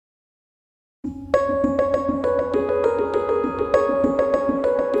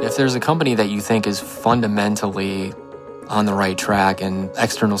If there's a company that you think is fundamentally on the right track and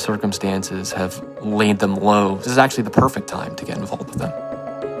external circumstances have laid them low, this is actually the perfect time to get involved with them.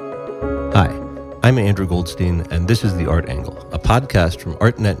 Hi, I'm Andrew Goldstein, and this is The Art Angle, a podcast from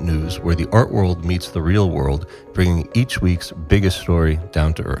ArtNet News where the art world meets the real world, bringing each week's biggest story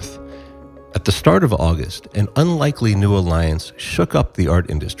down to earth. At the start of August, an unlikely new alliance shook up the art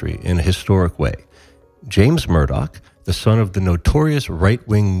industry in a historic way. James Murdoch, the son of the notorious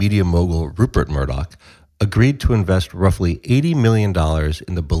right-wing media mogul Rupert Murdoch, agreed to invest roughly $80 million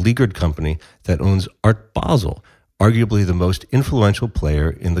in the beleaguered company that owns Art Basel, arguably the most influential player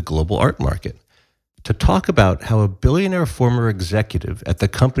in the global art market. To talk about how a billionaire former executive at the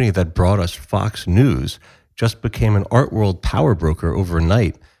company that brought us Fox News just became an art world power broker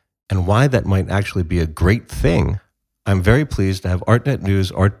overnight, and why that might actually be a great thing, I'm very pleased to have ArtNet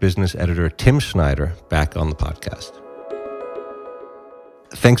News art business editor Tim Schneider back on the podcast.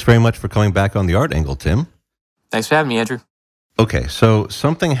 Thanks very much for coming back on The Art Angle, Tim. Thanks for having me, Andrew. Okay, so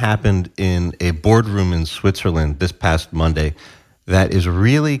something happened in a boardroom in Switzerland this past Monday that is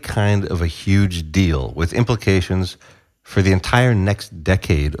really kind of a huge deal with implications for the entire next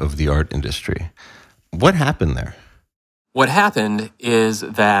decade of the art industry. What happened there? What happened is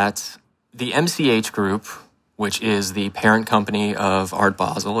that the MCH Group, which is the parent company of Art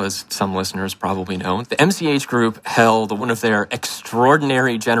Basel, as some listeners probably know, the MCH Group held one of their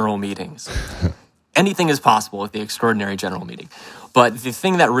extraordinary general meetings. Anything is possible at the extraordinary general meeting. But the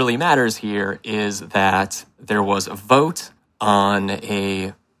thing that really matters here is that there was a vote on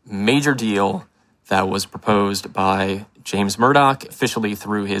a major deal that was proposed by James Murdoch, officially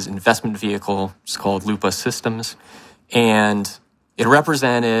through his investment vehicle. It's called Lupa Systems. And it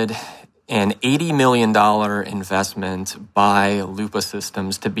represented an $80 million investment by Lupa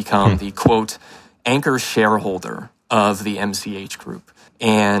Systems to become the, quote, anchor shareholder of the MCH Group.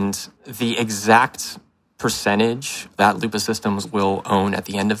 And the exact percentage that Lupa Systems will own at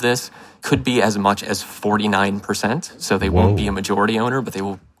the end of this could be as much as 49%. So they won't be a majority owner, but they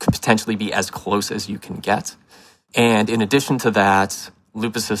will potentially be as close as you can get. And in addition to that,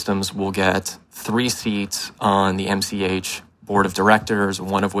 Lupa Systems will get 3 seats on the MCH board of directors,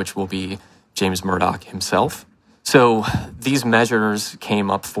 one of which will be James Murdoch himself. So these measures came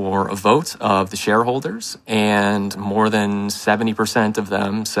up for a vote of the shareholders, and more than 70% of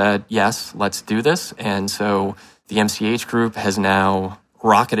them said, yes, let's do this. And so the MCH Group has now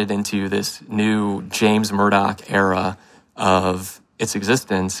rocketed into this new James Murdoch era of its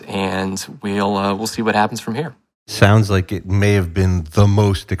existence, and we'll see what happens from here. Sounds like it may have been the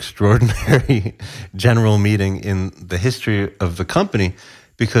most extraordinary general meeting in the history of the company,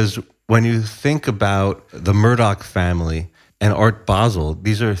 because when you think about the Murdoch family and Art Basel,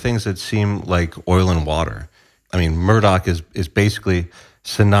 these are things that seem like oil and water. I mean, Murdoch is basically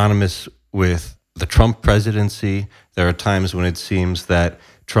synonymous with the Trump presidency. There are times when it seems that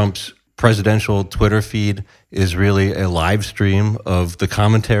Trump's presidential Twitter feed is really a live stream of the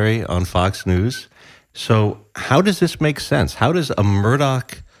commentary on Fox News. So how does this make sense? How does a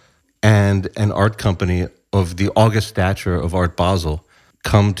Murdoch and an art company of the august stature of Art Basel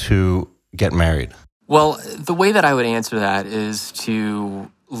come to get married? Well, the way that I would answer that is to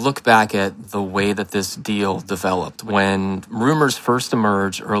look back at the way that this deal developed. When rumors first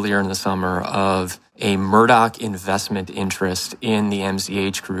emerged earlier in the summer of a Murdoch investment interest in the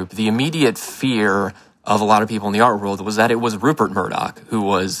MCH Group, the immediate fear of a lot of people in the art world was that it was Rupert Murdoch who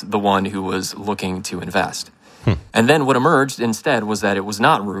was the one who was looking to invest. And then what emerged instead was that it was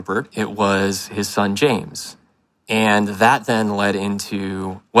not Rupert, it was his son James. And that then led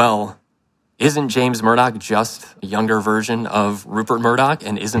into, well, isn't James Murdoch just a younger version of Rupert Murdoch?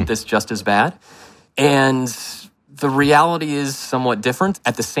 And isn't this just as bad? And the reality is somewhat different.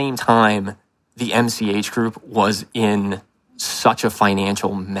 At the same time, the MCH Group was in such a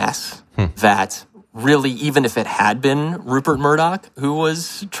financial mess that really, even if it had been Rupert Murdoch who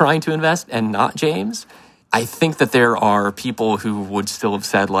was trying to invest and not James, I think that there are people who would still have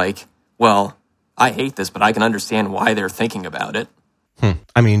said, like, well, I hate this, but I can understand why they're thinking about it.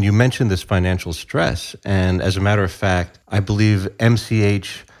 I mean, you mentioned this financial stress, and as a matter of fact, I believe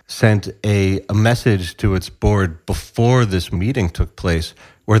MCH sent a message to its board before this meeting took place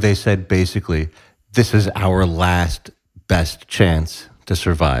where they said basically, this is our last best chance to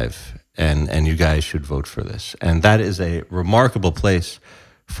survive, and you guys should vote for this. And that is a remarkable place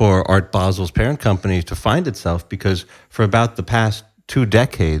for Art Basel's parent company to find itself, because for about the past 2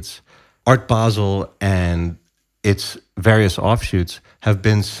 decades, Art Basel and its various offshoots have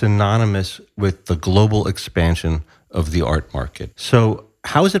been synonymous with the global expansion of the art market. So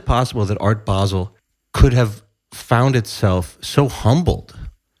how is it possible that Art Basel could have found itself so humbled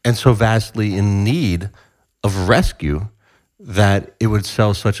and so vastly in need of rescue that it would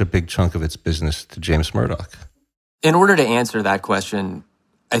sell such a big chunk of its business to James Murdoch? In order to answer that question,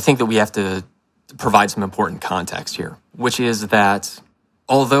 I think that we have to provide some important context here, which is that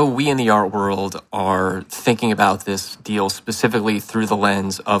although we in the art world are thinking about this deal specifically through the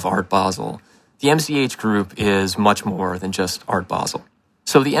lens of Art Basel, the MCH Group is much more than just Art Basel.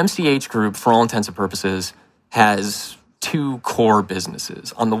 So the MCH Group, for all intents and purposes, has two core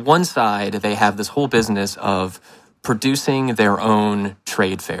businesses. On the one side, they have this whole business of producing their own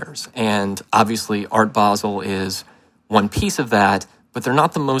trade fairs. And obviously, Art Basel is one piece of that, but they're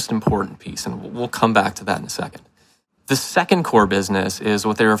not the most important piece. And we'll come back to that in a second. The second core business is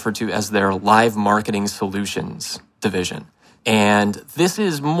what they refer to as their live marketing solutions division. And this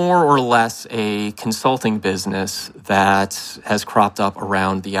is more or less a consulting business that has cropped up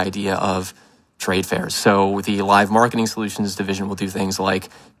around the idea of trade fairs. So the live marketing solutions division will do things like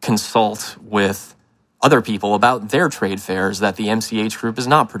consult with other people about their trade fairs that the MCH Group is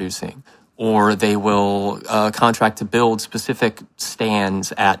not producing, or they will contract to build specific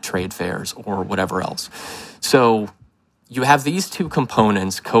stands at trade fairs or whatever else. So you have these two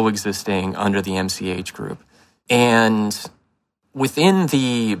components coexisting under the MCH Group. And within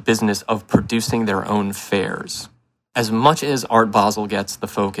the business of producing their own fairs, as much as Art Basel gets the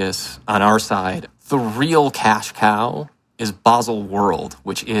focus on our side, the real cash cow is Basel World,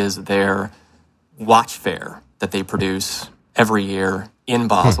 which is their watch fair that they produce every year in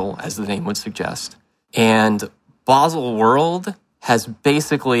Basel, as the name would suggest. And Basel World has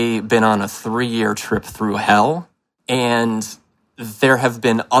basically been on a 3-year trip through hell. And there have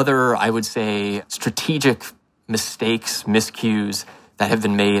been other, I would say, strategic mistakes, miscues that have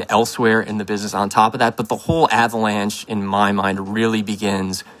been made elsewhere in the business on top of that. But the whole avalanche, in my mind, really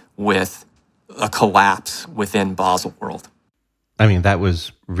begins with a collapse within Basel World. I mean, that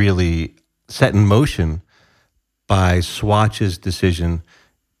was really set in motion by Swatch's decision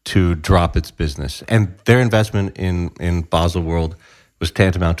to drop its business. And their investment in Basel World was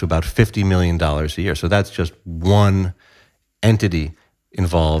tantamount to about $50 million a year. So that's just one entity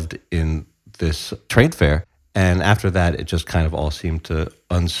involved in this trade fair. And after that, it just kind of all seemed to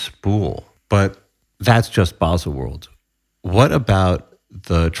unspool. But that's just Basel World. What about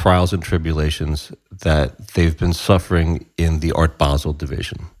the trials and tribulations that they've been suffering in the Art Basel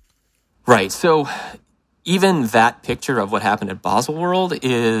division? Right. So even that picture of what happened at Basel World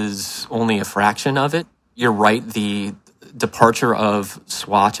is only a fraction of it. You're right. The departure of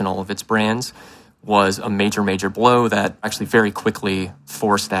Swatch and all of its brands was a major, major blow that actually very quickly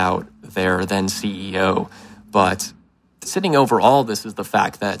forced out their then CEO. But sitting over all this is the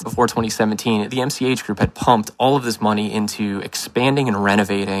fact that before 2017, the MCH Group had pumped all of this money into expanding and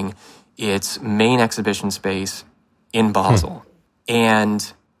renovating its main exhibition space in Basel.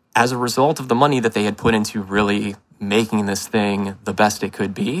 And as a result of the money that they had put into really making this thing the best it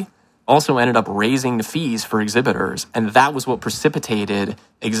could be, also ended up raising the fees for exhibitors. And that was what precipitated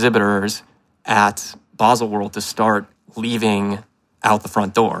exhibitors at Basel World to start leaving out the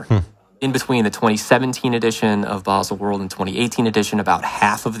front door. In between the 2017 edition of Basel World and 2018 edition, about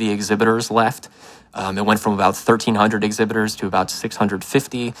half of the exhibitors left. It went from about 1,300 exhibitors to about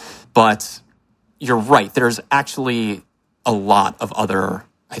 650. But you're right, there's actually a lot of other,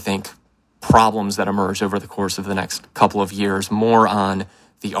 I think, problems that emerged over the course of the next couple of years, more on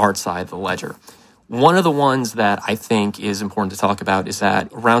the art side of the ledger. One of the ones that I think is important to talk about is that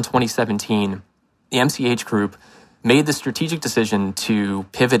around 2017, the MCH Group made the strategic decision to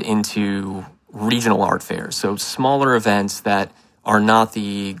pivot into regional art fairs. So smaller events that are not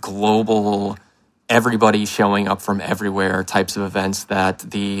the global, everybody showing up from everywhere types of events that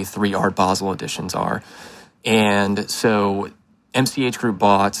the 3 Art Basel editions are. And so MCH Group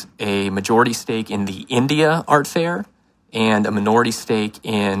bought a majority stake in the India Art Fair and a minority stake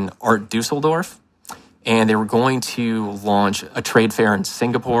in Art Dusseldorf. And they were going to launch a trade fair in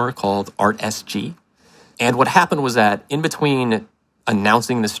Singapore called Art SG. And what happened was that in between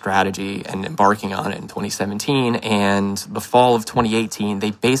announcing the strategy and embarking on it in 2017 and the fall of 2018, they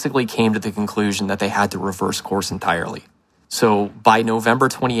basically came to the conclusion that they had to reverse course entirely. So by November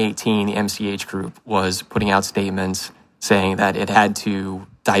 2018, the MCH Group was putting out statements saying that it had to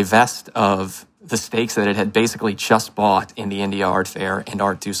divest of the stakes that it had basically just bought in the India Art Fair and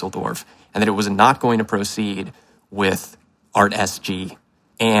Art Dusseldorf, and that it was not going to proceed with Art SG.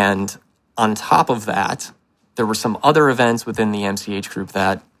 And on top of that, there were some other events within the MCH Group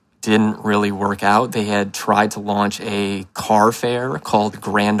that didn't really work out. They had tried to launch a car fair called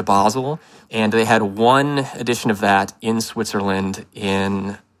Grand Basel, and they had one edition of that in Switzerland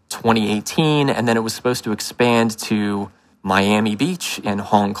in 2018, and then it was supposed to expand to Miami Beach and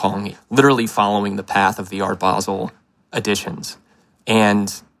Hong Kong, literally following the path of the Art Basel editions.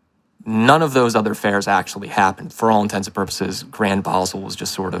 And none of those other fairs actually happened. For all intents and purposes, Grand Basel was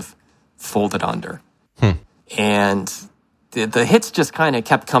just sort of folded under. And the hits just kind of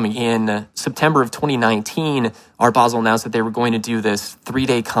kept coming in. September of 2019, Art Basel announced that they were going to do this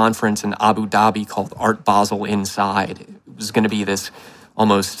 3-day conference in Abu Dhabi called Art Basel Inside. It was going to be this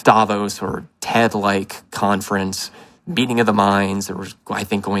almost Davos or TED-like conference, meeting of the minds. There was, I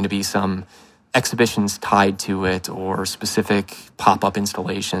think, going to be some exhibitions tied to it or specific pop-up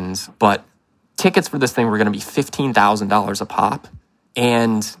installations. But tickets for this thing were going to be $15,000 a pop.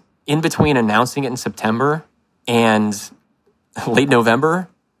 And in between announcing it in September and late November,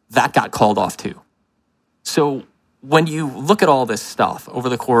 that got called off too. So when you look at all this stuff over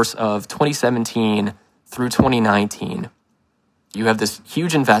the course of 2017 through 2019, you have this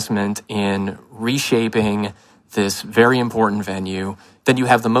huge investment in reshaping this very important venue. Then you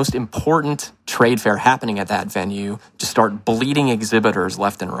have the most important trade fair happening at that venue to start bleeding exhibitors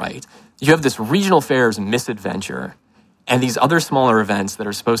left and right. You have this regional fairs misadventure and these other smaller events that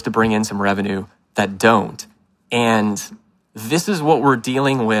are supposed to bring in some revenue that don't. And this is what we're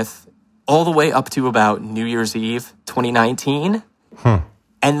dealing with all the way up to about New Year's Eve 2019. And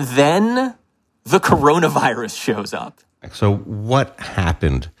then the coronavirus shows up. So what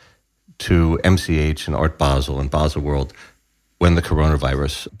happened to MCH and Art Basel and Basel World when the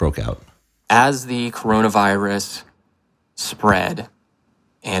coronavirus broke out? As the coronavirus spread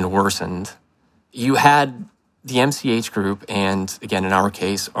and worsened, you had the MCH group and, again, in our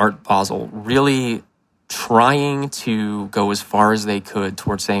case, Art Basel, really trying to go as far as they could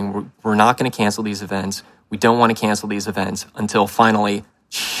towards saying, we're not going to cancel these events. We don't want to cancel these events until finally,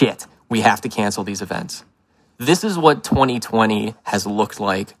 shit, we have to cancel these events. This is what 2020 has looked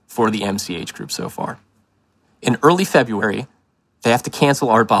like for the MCH group so far. In early February, they have to cancel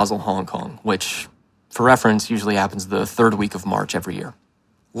Art Basel Hong Kong, which, for reference, usually happens the third week of March every year.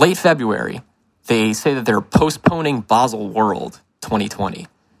 Late February, they say that they're postponing Basel World 2020,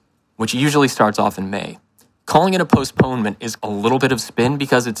 which usually starts off in May. Calling it a postponement is a little bit of spin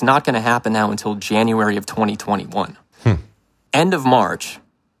because it's not going to happen now until January of 2021. End of March,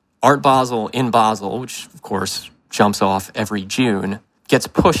 Art Basel in Basel, which of course jumps off every June, gets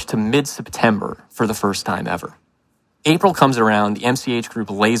pushed to mid-September for the first time ever. April comes around, the MCH group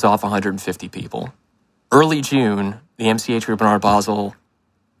lays off 150 people. Early June, the MCH group and Art Basel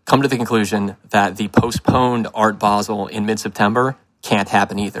come to the conclusion that the postponed Art Basel in mid-September can't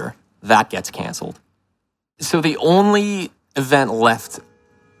happen either. That gets canceled. So the only event left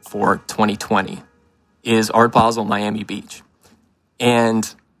for 2020 is Art Basel Miami Beach.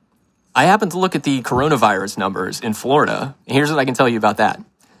 And I happened to look at the coronavirus numbers in Florida, and here's what I can tell you about that.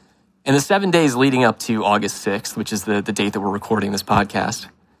 In the 7 days leading up to August 6th, which is the date that we're recording this podcast,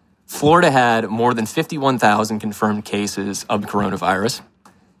 Florida had more than 51,000 confirmed cases of coronavirus.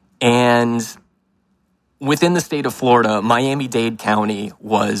 And within the state of Florida, Miami-Dade County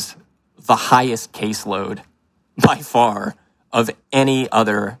was the highest caseload by far of any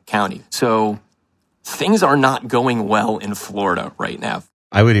other county. So things are not going well in Florida right now.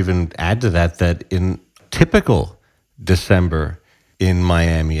 I would even add to that in typical December in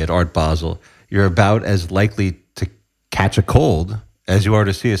Miami at Art Basel, you're about as likely to catch a cold as you are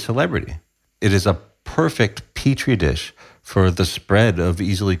to see a celebrity. It is a perfect petri dish for the spread of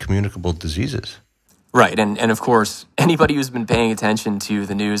easily communicable diseases. Right, and of course, anybody who's been paying attention to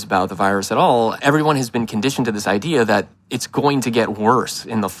the news about the virus at all, everyone has been conditioned to this idea that it's going to get worse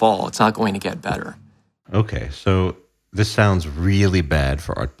in the fall. It's not going to get better. Okay, so this sounds really bad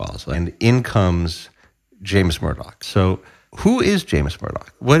for Art Basel. And in comes James Murdoch. So who is James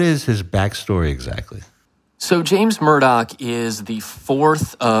Murdoch? What is his backstory exactly? So James Murdoch is the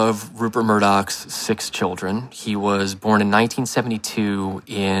fourth of Rupert Murdoch's 6 children. He was born in 1972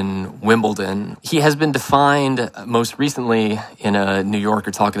 in Wimbledon. He has been defined most recently in a New Yorker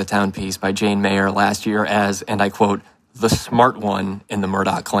Talk of the Town piece by Jane Mayer last year as, and I quote, the smart one in the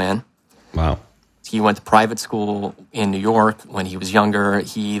Murdoch clan. Wow. He went to private school in New York when he was younger.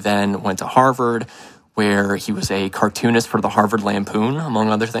 He then went to Harvard, where he was a cartoonist for the Harvard Lampoon,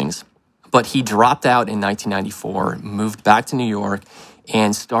 among other things. But he dropped out in 1994, moved back to New York,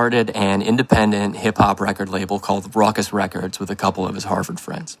 and started an independent hip-hop record label called Ruckus Records with a couple of his Harvard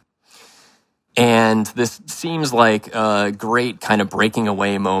friends. And this seems like a great kind of breaking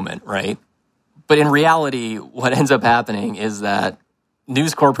away moment, right? But in reality, what ends up happening is that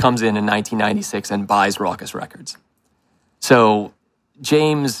News Corp comes in 1996 and buys Ruckus Records. So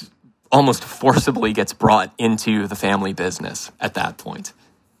James almost forcibly gets brought into the family business at that point.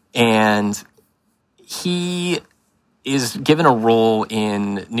 And he is given a role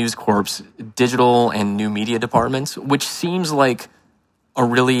in News Corp's digital and new media departments, which seems like a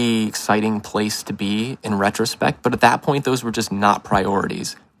really exciting place to be in retrospect. But at that point, those were just not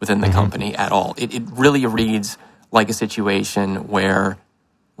priorities within the company at all. It really reads like a situation where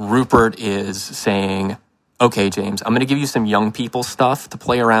Rupert is saying, okay, James, I'm going to give you some young people stuff to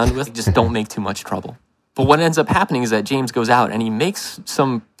play around with. Just don't make too much trouble. But what ends up happening is that James goes out and he makes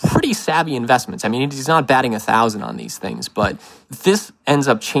some pretty savvy investments. I mean, he's not batting 1,000 on these things, but this ends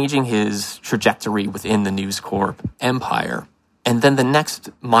up changing his trajectory within the News Corp empire. And then the next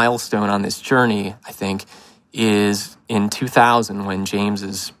milestone on this journey, I think, is in 2000 when James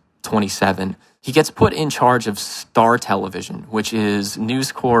is 27. He gets put in charge of Star Television, which is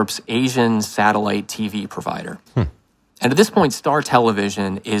News Corp's Asian satellite TV provider. And at this point, Star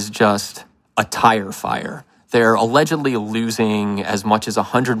Television is just a tire fire. They're allegedly losing as much as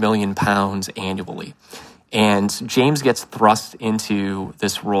 £100 million annually. And James gets thrust into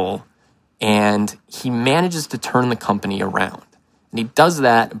this role, and he manages to turn the company around. And he does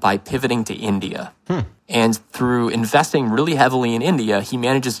that by pivoting to India. And through investing really heavily in India, he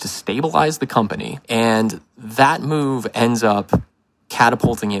manages to stabilize the company. And that move ends up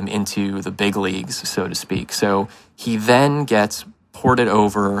catapulting him into the big leagues, so to speak. So he then gets ported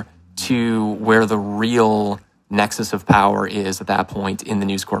over to where the real nexus of power is at that point in the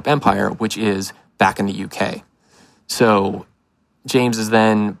News Corp empire, which is back in the UK. So James is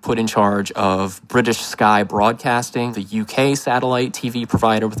then put in charge of British Sky Broadcasting, the UK satellite TV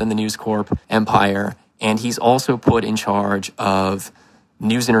provider within the News Corp empire. And he's also put in charge of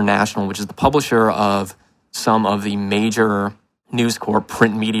News International, which is the publisher of some of the major News Corp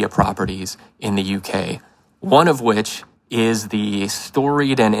print media properties in the UK, one of which is the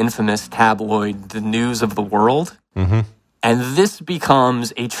storied and infamous tabloid The News of the World. And this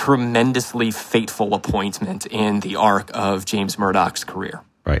becomes a tremendously fateful appointment in the arc of James Murdoch's career.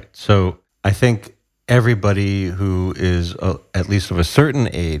 Right. So I think everybody who is at least of a certain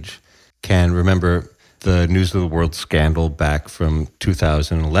age can remember the News of the World scandal back from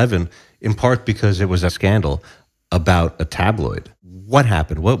 2011, in part because it was a scandal about a tabloid. What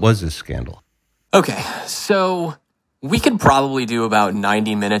happened? What was this scandal? Okay, so we could probably do about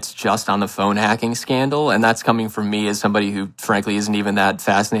 90 minutes just on the phone hacking scandal, and that's coming from me as somebody who, frankly, isn't even that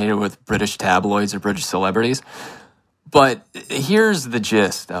fascinated with British tabloids or British celebrities. But here's the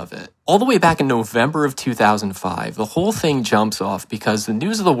gist of it. All the way back in November of 2005, the whole thing jumps off because the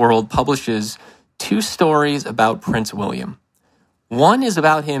News of the World publishes 2 stories about Prince William. One is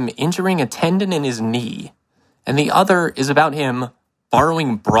about him injuring a tendon in his knee, and the other is about him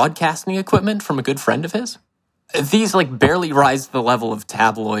borrowing broadcasting equipment from a good friend of his. These barely rise to the level of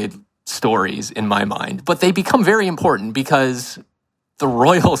tabloid stories in my mind, but they become very important because the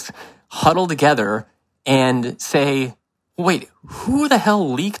royals huddle together and say, wait, who the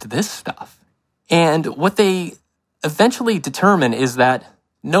hell leaked this stuff? And what they eventually determine is that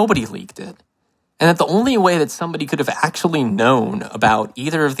nobody leaked it. And that the only way that somebody could have actually known about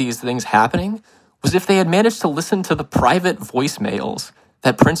either of these things happening was if they had managed to listen to the private voicemails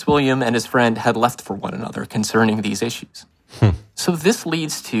that Prince William and his friend had left for one another concerning these issues. So this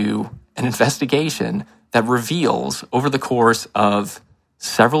leads to an investigation that reveals over the course of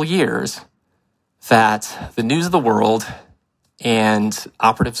several years that the News of the World and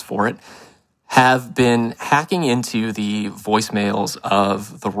operatives for it have been hacking into the voicemails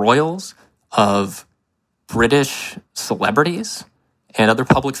of the royals, of British celebrities and other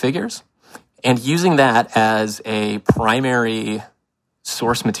public figures, and using that as a primary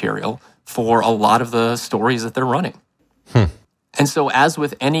source material for a lot of the stories that they're running. And so as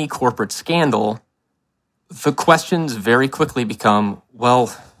with any corporate scandal, the questions very quickly become,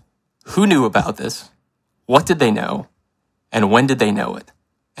 well, who knew about this? What did they know? And when did they know it?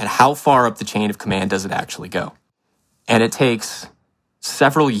 And how far up the chain of command does it actually go? And it takes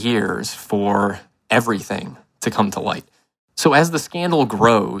several years for everything to come to light. So as the scandal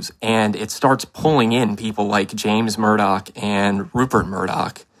grows and it starts pulling in people like James Murdoch and Rupert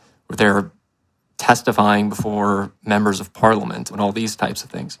Murdoch, where they're testifying before members of parliament and all these types of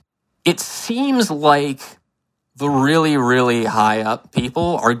things, it seems like the really, really high up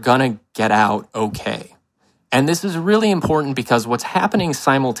people are gonna get out okay. And this is really important because what's happening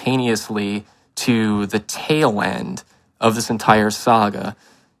simultaneously to the tail end of this entire saga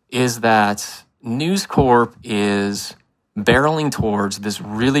is that News Corp is barreling towards this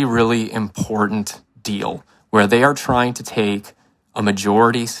really, really important deal where they are trying to take a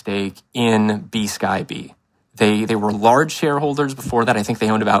majority stake in B-Sky-B. They were large shareholders before that. I think they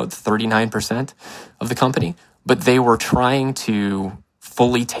owned about 39% of the company, but they were trying to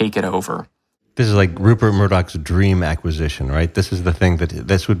fully take it over. This is like Rupert Murdoch's dream acquisition, right? This is the thing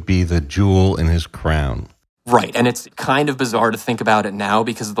this would be the jewel in his crown. Right, and it's kind of bizarre to think about it now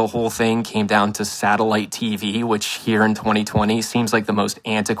because the whole thing came down to satellite TV, which here in 2020 seems like the most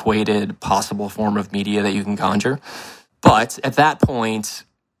antiquated possible form of media that you can conjure. But at that point,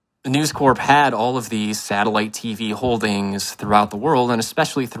 News Corp had all of these satellite TV holdings throughout the world and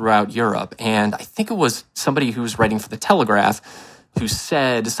especially throughout Europe. And I think it was somebody who was writing for The Telegraph who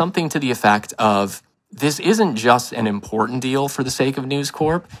said something to the effect of, this isn't just an important deal for the sake of News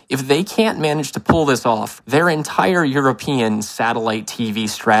Corp. If they can't manage to pull this off, their entire European satellite TV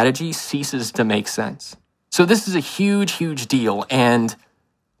strategy ceases to make sense. So this is a huge, huge deal. And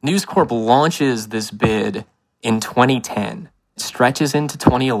News Corp launches this bid in 2010, stretches into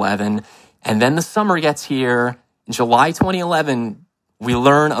 2011, and then the summer gets here. In July 2011, we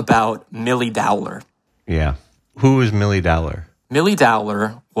learn about Millie Dowler. Yeah. Who is Millie Dowler? Millie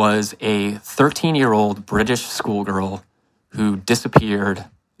Dowler was a 13-year-old British schoolgirl who disappeared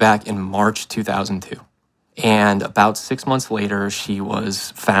back in March 2002. And about 6 months later, she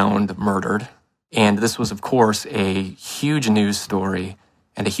was found murdered. And this was, of course, a huge news story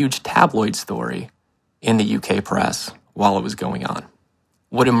and a huge tabloid story in the UK press while it was going on.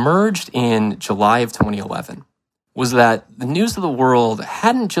 What emerged in July of 2011 was that the News of the World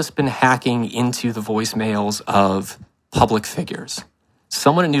hadn't just been hacking into the voicemails of public figures.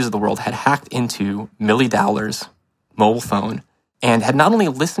 Someone at News of the World had hacked into Millie Dowler's mobile phone and had not only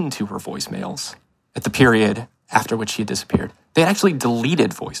listened to her voicemails at the period after which she had disappeared, they had actually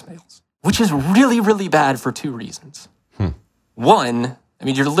deleted voicemails, which is really, really bad for two reasons. One,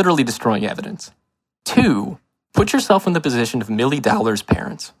 you're literally destroying evidence. Two, put yourself in the position of Millie Dowler's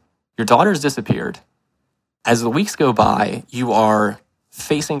parents. Your daughter's disappeared. As the weeks go by, you are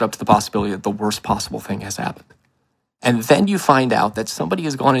facing up to the possibility that the worst possible thing has happened. And then you find out that somebody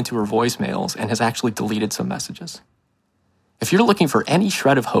has gone into her voicemails and has actually deleted some messages. If you're looking for any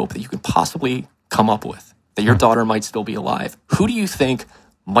shred of hope that you could possibly come up with, that your daughter might still be alive, who do you think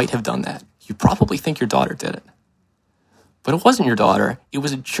might have done that? You probably think your daughter did it. But it wasn't your daughter. It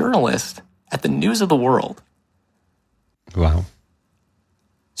was a journalist at the News of the World. Wow.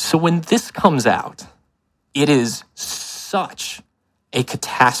 So when this comes out, it is such a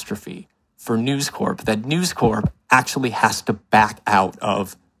catastrophe for News Corp that News Corp actually has to back out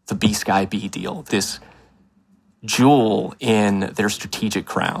of the B-Sky B deal. This jewel in their strategic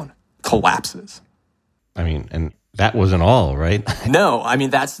crown collapses. And that wasn't all, right? No,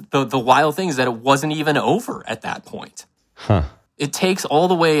 that's the wild thing is that it wasn't even over at that point. Huh. It takes all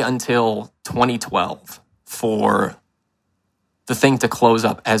the way until 2012 for the thing to close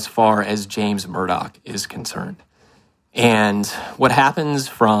up as far as James Murdoch is concerned. And what happens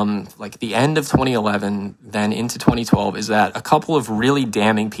from the end of 2011 then into 2012 is that a couple of really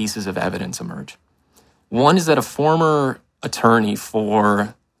damning pieces of evidence emerge. One is that a former attorney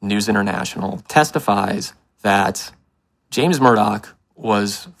for News International testifies that James Murdoch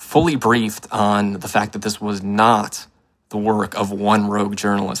was fully briefed on the fact that this was not the work of one rogue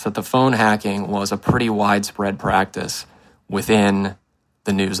journalist, that the phone hacking was a pretty widespread practice within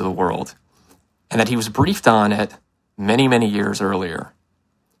the News of the World, and that he was briefed on it many, many years earlier.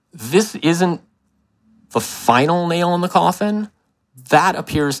 This isn't the final nail in the coffin. That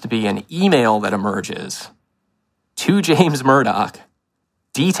appears to be an email that emerges to James Murdoch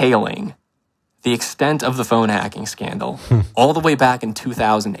detailing the extent of the phone hacking scandal all the way back in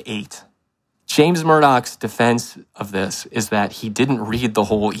 2008. James Murdoch's defense of this is that he didn't read the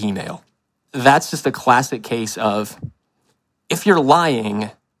whole email. That's just a classic case of, if you're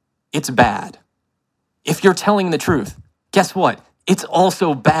lying, it's bad. If you're telling the truth, guess what? It's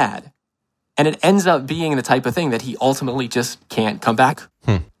also bad. And it ends up being the type of thing that he ultimately just can't come back.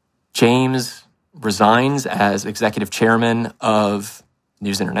 James resigns as executive chairman of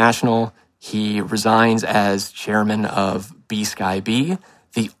News International. He resigns as chairman of B-Sky B.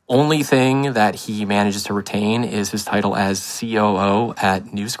 The only thing that he manages to retain is his title as COO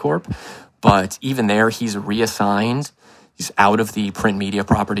at News Corp. But even there, he's reassigned. He's out of the print media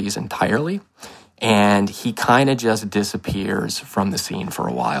properties entirely. And he kind of just disappears from the scene for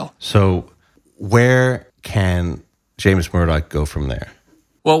a while. So where can James Murdoch go from there?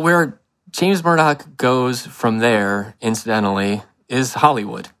 Well, where James Murdoch goes from there, incidentally, is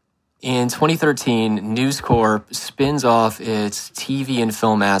Hollywood. In 2013, News Corp spins off its TV and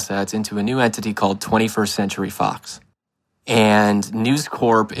film assets into a new entity called 21st Century Fox. And News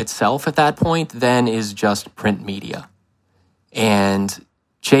Corp itself at that point then is just print media. And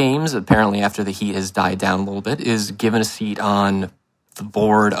James, apparently after the heat has died down a little bit, is given a seat on the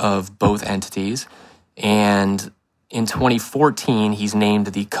board of both entities. And In 2014, he's named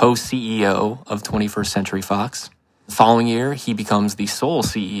the co-CEO of 21st Century Fox. The following year, he becomes the sole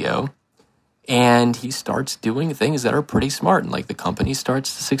CEO, and he starts doing things that are pretty smart, and like the company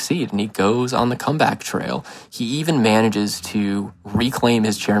starts to succeed, and he goes on the comeback trail. He even manages to reclaim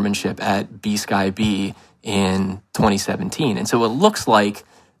his chairmanship at B-Sky-B in 2017. And so it looks like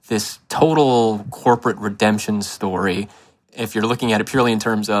this total corporate redemption story. If you're looking at it purely in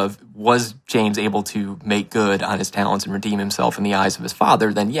terms of, was James able to make good on his talents and redeem himself in the eyes of his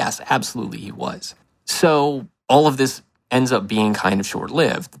father, then yes, absolutely he was. So all of this ends up being kind of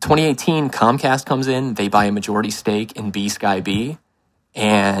short-lived. 2018, Comcast comes in, they buy a majority stake in B-Sky-B,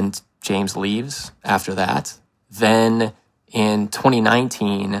 and James leaves after that. Then in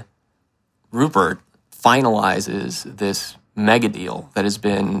 2019, Rupert finalizes this mega deal that has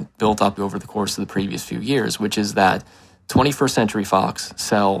been built up over the course of the previous few years, which is that 21st Century Fox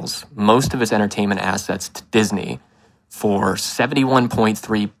sells most of its entertainment assets to Disney for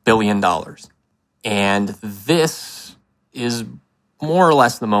 $71.3 billion. And this is more or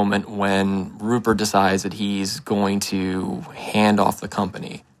less the moment when Rupert decides that he's going to hand off the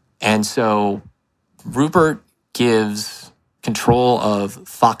company. And so Rupert gives control of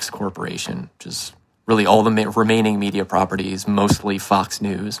Fox Corporation, which is really all the remaining media properties, mostly Fox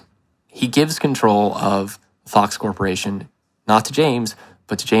News. He gives control of Fox Corporation, not to James,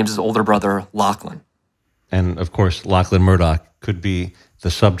 but to James's older brother, Lachlan. And of course, Lachlan Murdoch could be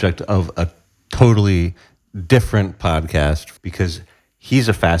the subject of a totally different podcast because he's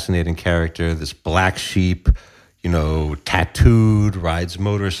a fascinating character, this black sheep, tattooed, rides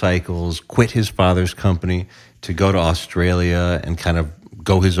motorcycles, quit his father's company to go to Australia and kind of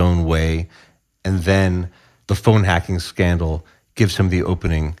go his own way. And then the phone hacking scandal gives him the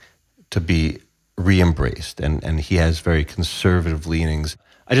opening to be re-embraced, and he has very conservative leanings.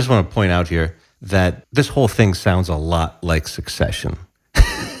 I just want to point out here that this whole thing sounds a lot like Succession.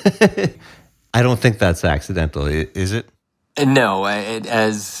 I don't think that's accidental, is it? No,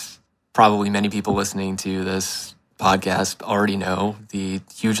 as probably many people listening to this podcast already know, the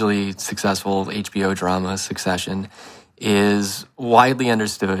hugely successful HBO drama Succession is widely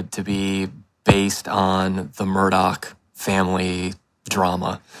understood to be based on the Murdoch family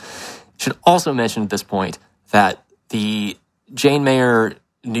drama. Should also mention at this point that the Jane Mayer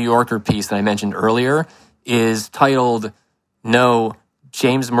New Yorker piece that I mentioned earlier is titled, "No,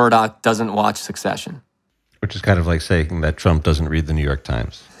 James Murdoch Doesn't Watch Succession." Which is kind of like saying that Trump doesn't read the New York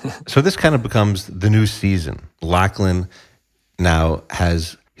Times. So this kind of becomes the new season. Lachlan now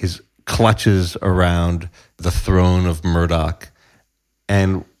has his clutches around the throne of Murdoch.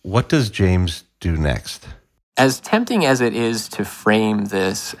 And what does James do next? As tempting as it is to frame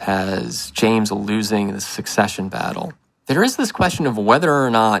this as James losing the succession battle, there is this question of whether or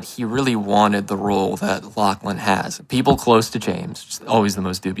not he really wanted the role that Lachlan has. People close to James, always the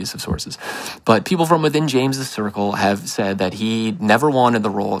most dubious of sources, but people from within James's circle have said that he never wanted the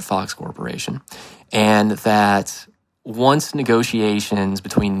role at Fox Corporation, and that once negotiations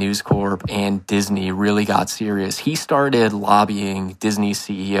between News Corp and Disney really got serious, he started lobbying Disney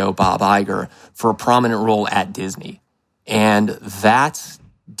CEO Bob Iger for a prominent role at Disney. And that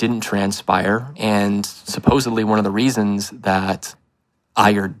didn't transpire. And supposedly one of the reasons that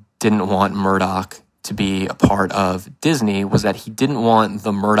Iger didn't want Murdoch to be a part of Disney was that he didn't want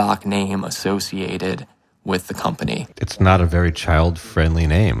the Murdoch name associated with the company. It's not a very child-friendly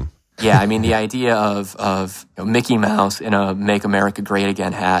name. Yeah, I mean, the idea of Mickey Mouse in a Make America Great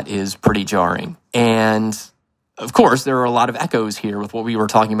Again hat is pretty jarring. And, of course, there are a lot of echoes here with what we were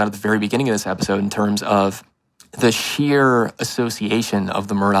talking about at the very beginning of this episode in terms of the sheer association of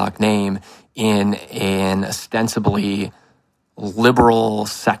the Murdoch name in an ostensibly liberal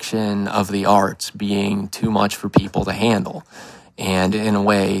section of the arts being too much for people to handle. And in a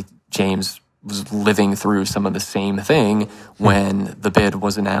way, James was living through some of the same thing when the bid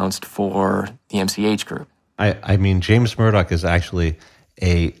was announced for the MCH group. I mean, James Murdoch is actually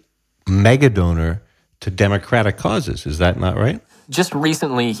a mega donor to Democratic causes. Is that not right? Just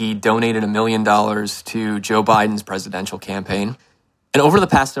recently, he donated $1 million to Joe Biden's presidential campaign. And over the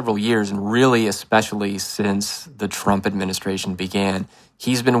past several years, and really especially since the Trump administration began,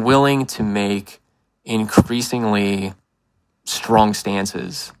 he's been willing to make increasingly strong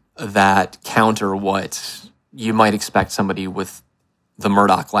stances that counter what you might expect somebody with the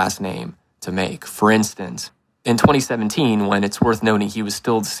Murdoch last name to make. For instance, in 2017, when it's worth noting he was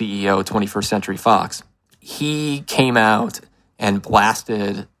still the CEO of 21st Century Fox, he came out and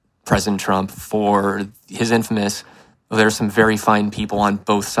blasted President Trump for his infamous, "There's some very fine people on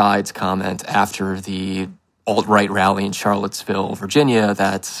both sides" comment after the alt-right rally in Charlottesville, Virginia,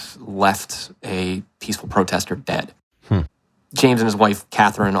 that left a peaceful protester dead. James and his wife,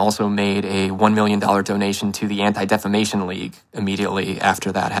 Catherine, also made a $1 million donation to the Anti-Defamation League immediately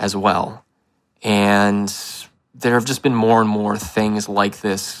after that as well. And there have just been more and more things like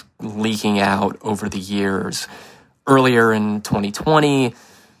this leaking out over the years. Earlier in 2020,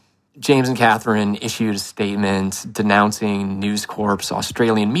 James and Catherine issued a statement denouncing News Corp's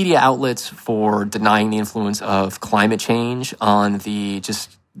Australian media outlets for denying the influence of climate change on the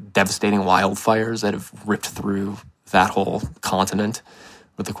just devastating wildfires that have ripped through that whole continent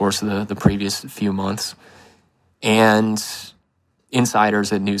over the course of the previous few months. And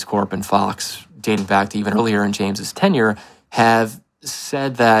insiders at News Corp and Fox, dating back to even earlier in James's tenure, have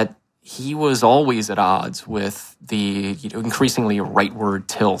said that he was always at odds with the increasingly rightward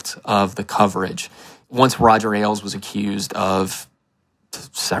tilt of the coverage. Once Roger Ailes was accused of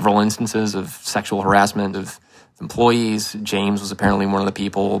several instances of sexual harassment of employees, James was apparently one of the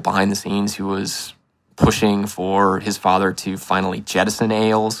people behind the scenes who was pushing for his father to finally jettison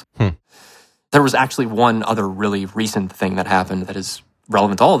Ailes. There was actually one other really recent thing that happened that is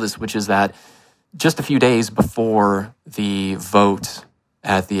relevant to all of this, which is that just a few days before the vote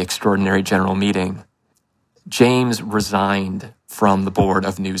at the extraordinary general meeting, James resigned from the board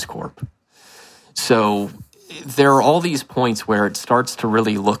of News Corp. So there are all these points where it starts to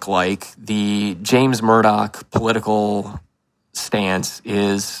really look like the James Murdoch political stance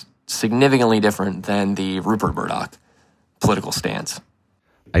is significantly different than the Rupert Murdoch political stance.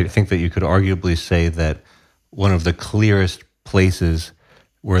 I think that you could arguably say that one of the clearest places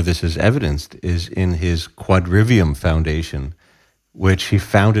where this is evidenced is in his Quadrivium Foundation, which he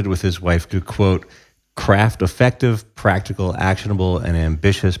founded with his wife to, quote, craft effective, practical, actionable, and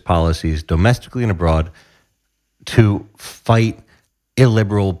ambitious policies domestically and abroad to fight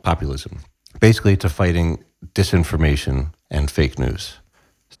illiberal populism, basically to fighting disinformation and fake news.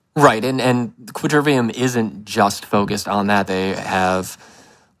 Right, and Quadrivium isn't just focused on that. They have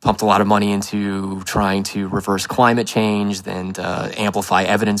pumped a lot of money into trying to reverse climate change and amplify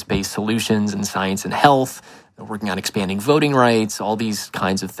evidence-based solutions in science and health. They're working on expanding voting rights, all these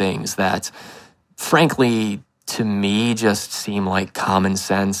kinds of things that, frankly, to me just seem like common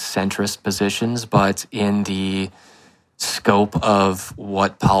sense centrist positions, but in the scope of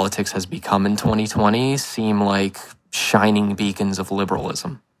what politics has become in 2020 seem like shining beacons of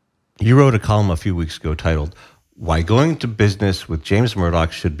liberalism. You wrote a column a few weeks ago titled, Why Going to Business with James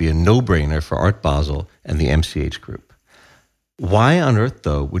Murdoch Should Be a No-Brainer for Art Basel and the MCH Group. Why on earth,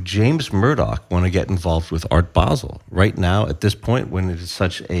 though, would James Murdoch want to get involved with Art Basel right now at this point when it is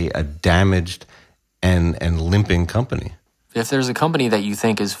such a damaged and limping company? If there's a company that you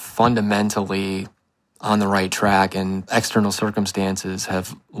think is fundamentally on the right track and external circumstances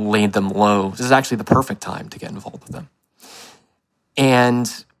have laid them low, this is actually the perfect time to get involved with them.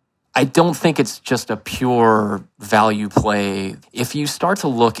 And I don't think it's just a pure value play. If you start to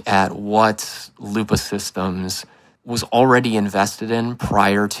look at what Lupa Systems was already invested in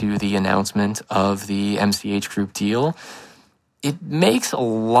prior to the announcement of the MCH Group deal, it makes a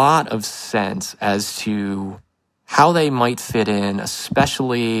lot of sense as to how they might fit in,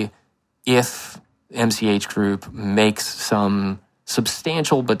 especially if MCH Group makes some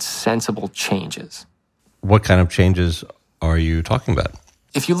substantial but sensible changes. What kind of changes are you talking about?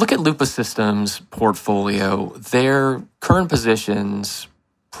 If you look at Lupa Systems' portfolio, their current positions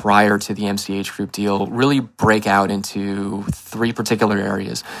prior to the MCH Group deal really break out into three particular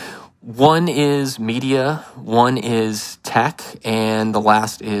areas. One is media, one is tech, and the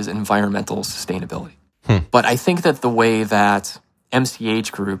last is environmental sustainability. But I think that the way that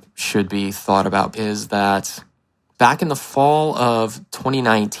MCH Group should be thought about is that back in the fall of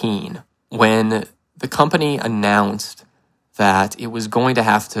 2019, when the company announced that it was going to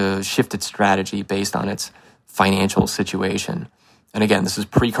have to shift its strategy based on its financial situation. And again, this is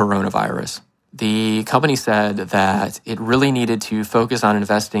pre-coronavirus. The company said that it really needed to focus on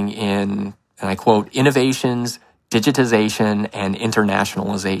investing in, and I quote, innovations, digitization, and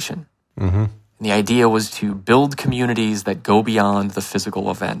internationalization. And the idea was to build communities that go beyond the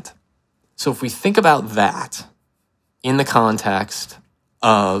physical event. So if we think about that in the context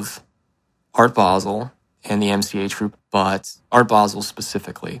of Art Basel and the MCH Group, but Art Basel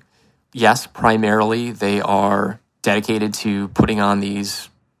specifically, yes, primarily they are dedicated to putting on these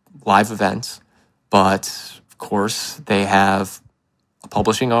live events, but of course they have a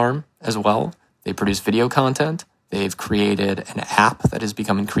publishing arm as well. They produce video content. They've created an app that has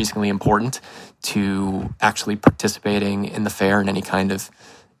become increasingly important to actually participating in the fair in any kind of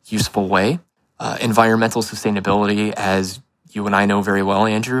useful way. Environmental sustainability, as you and I know very well,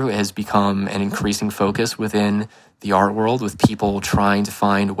 Andrew, has become an increasing focus within the art world, with people trying to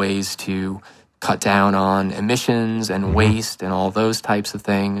find ways to cut down on emissions and waste and all those types of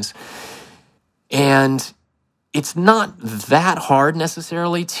things. And it's not that hard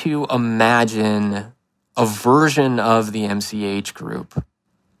necessarily to imagine a version of the MCH group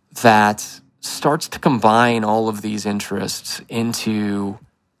that starts to combine all of these interests into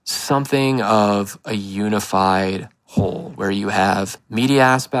something of a unified whole, where you have media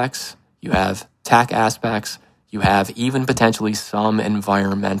aspects, you have tech aspects, you have even potentially some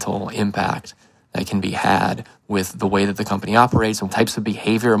environmental impact that can be had with the way that the company operates and types of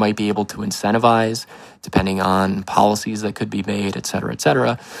behavior it might be able to incentivize, depending on policies that could be made, et cetera, et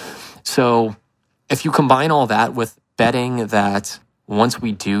cetera. So if you combine all that with betting that once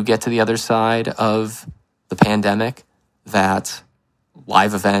we do get to the other side of the pandemic, that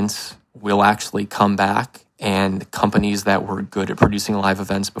live events will actually come back and companies that were good at producing live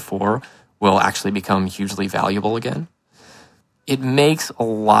events before will actually become hugely valuable again, it makes a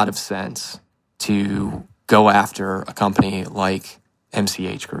lot of sense to go after a company like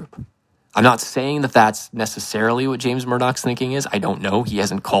MCH Group. I'm not saying that that's necessarily what James Murdoch's thinking is. I don't know. He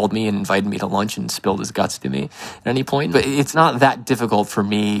hasn't called me and invited me to lunch and spilled his guts to me at any point. But it's not that difficult for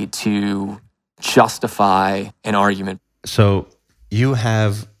me to justify an argument. So you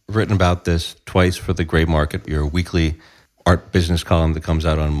have written about this twice for The Gray Market, your weekly art business column that comes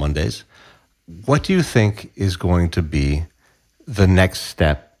out on Mondays. What do you think is going to be the next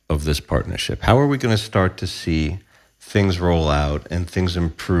step of this partnership? How are we going to start to see things roll out and things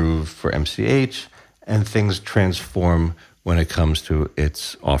improve for MCH and things transform when it comes to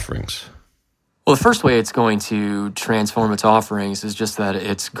its offerings? Well, the first way it's going to transform its offerings is just that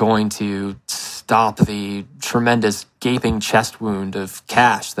it's going to stop the tremendous gaping chest wound of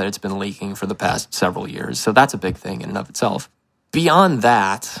cash that it's been leaking for the past several years. So that's a big thing in and of itself. Beyond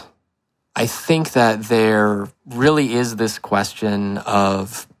that, I think that there really is this question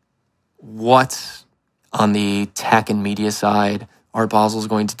of what on the tech and media side Art Basel is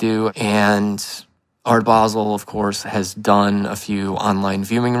going to do. And Art Basel, of course, has done a few online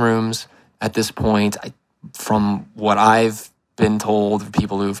viewing rooms at this point. From what I've been told,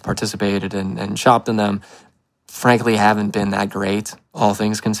 people who've participated and shopped in them, frankly, haven't been that great, all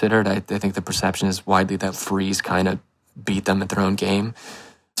things considered. I think the perception is widely that Freeze kind of beat them at their own game.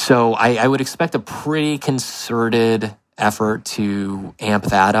 So I would expect a pretty concerted effort to amp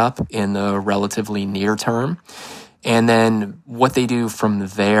that up in the relatively near term. And then what they do from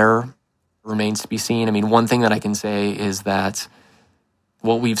there remains to be seen. I mean, one thing that I can say is that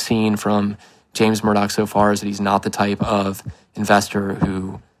what we've seen from James Murdoch so far is that he's not the type of investor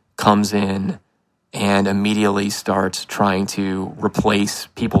who comes in and immediately starts trying to replace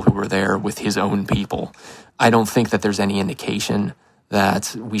people who were there with his own people. I don't think that there's any indication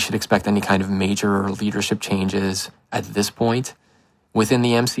that we should expect any kind of major leadership changes at this point within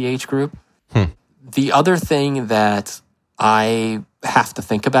the MCH group. The other thing that I have to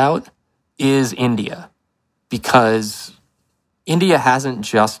think about is India, because India hasn't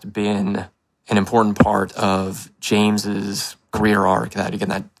just been an important part of James's career arc, that again,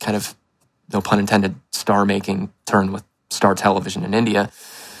 that kind of, no pun intended, star-making turn with Star Television in India.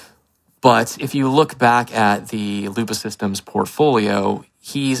 But if you look back at the Lupa Systems portfolio,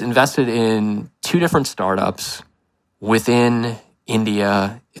 he's invested in 2 different startups within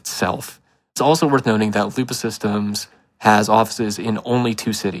India itself. It's also worth noting that Lupa Systems has offices in only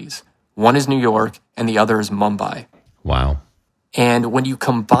 2 cities. One is New York and the other is Mumbai. Wow. And when you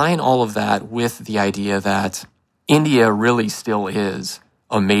combine all of that with the idea that India really still is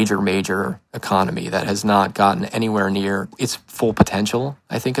a major economy that has not gotten anywhere near its full potential,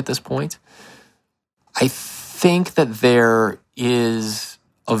 I think, at this point, I think that there is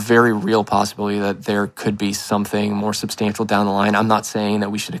a very real possibility that there could be something more substantial down the line. I'm not saying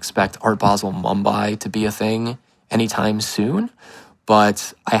that we should expect Art Basel Mumbai to be a thing anytime soon,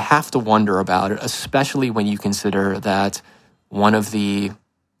 but I have to wonder about it, especially when you consider that one of the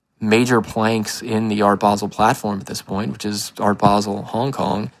major planks in the Art Basel platform at this point, which is Art Basel Hong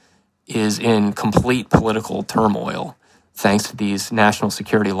Kong, is in complete political turmoil thanks to these national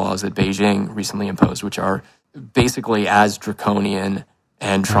security laws that Beijing recently imposed, which are basically as draconian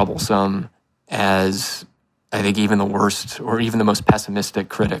and troublesome as I think even the worst or even the most pessimistic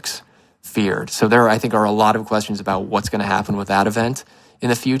critics feared. So there, I think, are a lot of questions about what's going to happen with that event in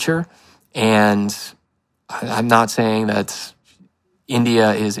the future. And I'm not saying that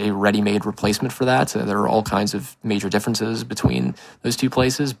India is a ready-made replacement for that. So there are all kinds of major differences between those 2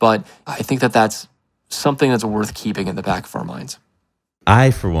 places. But I think that that's something that's worth keeping in the back of our minds.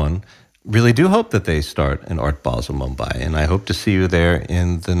 I, for one, really do hope that they start an Art Basel Mumbai, and I hope to see you there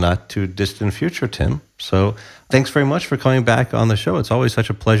in the not-too-distant future, Tim. So thanks very much for coming back on the show. It's always such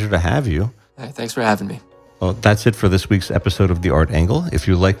a pleasure to have you. Hey, thanks for having me. Well, that's it for this week's episode of The Art Angle. If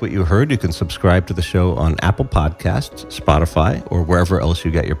you like what you heard, you can subscribe to the show on Apple Podcasts, Spotify, or wherever else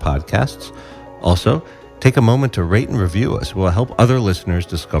you get your podcasts. Also, take a moment to rate and review us. It will help other listeners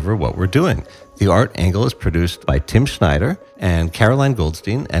discover what we're doing. The Art Angle is produced by Tim Schneider and Caroline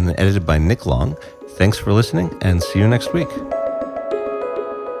Goldstein and edited by Nick Long. Thanks for listening, and see you next week.